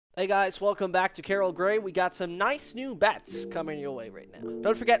Hey guys, welcome back to KerolGray. We got some nice new bets coming your way right now.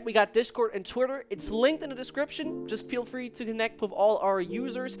 Don't forget, we got Discord and Twitter. It's linked in the description. Just feel free to connect with all our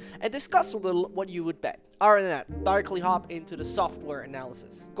users and discuss a little what you would bet. Other than that, directly hop into the software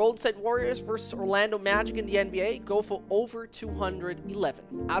analysis. Golden State Warriors versus Orlando Magic in the NBA go for over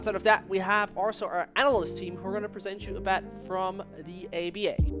 211. Outside of that, we have also our analyst team who are going to present you a bet from the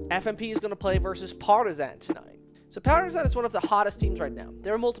ABA. FMP is going to play versus Partizan tonight. So Partizan is one of the hottest teams right now.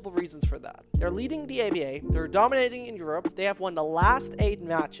 There are multiple reasons for that. They're leading the ABA, they're dominating in Europe, they have won the last 8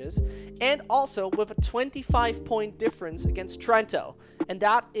 matches, and also with a 25-point difference against Trento, and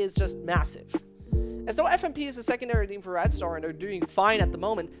that is just massive. As though FMP is a secondary team for Red Star and they're doing fine at the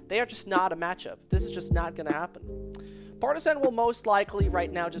moment, they are just not a matchup. This is just not going to happen. Partizan will most likely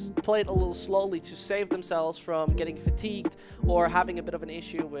right now just play it a little slowly to save themselves from getting fatigued or having a bit of an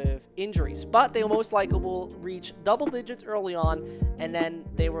issue with injuries. But they most likely will reach double digits early on and then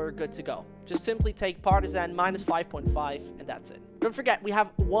they were good to go. Just simply take Partizan minus 5.5 and that's it. Don't forget, we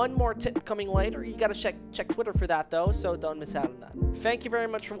have one more tip coming later. You gotta check Twitter for that though, so don't miss out on that. Thank you very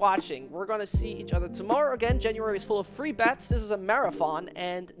much for watching. We're gonna see each other tomorrow again. January is full of free bets. This is a marathon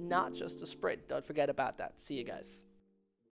and not just a sprint. Don't forget about that. See you guys.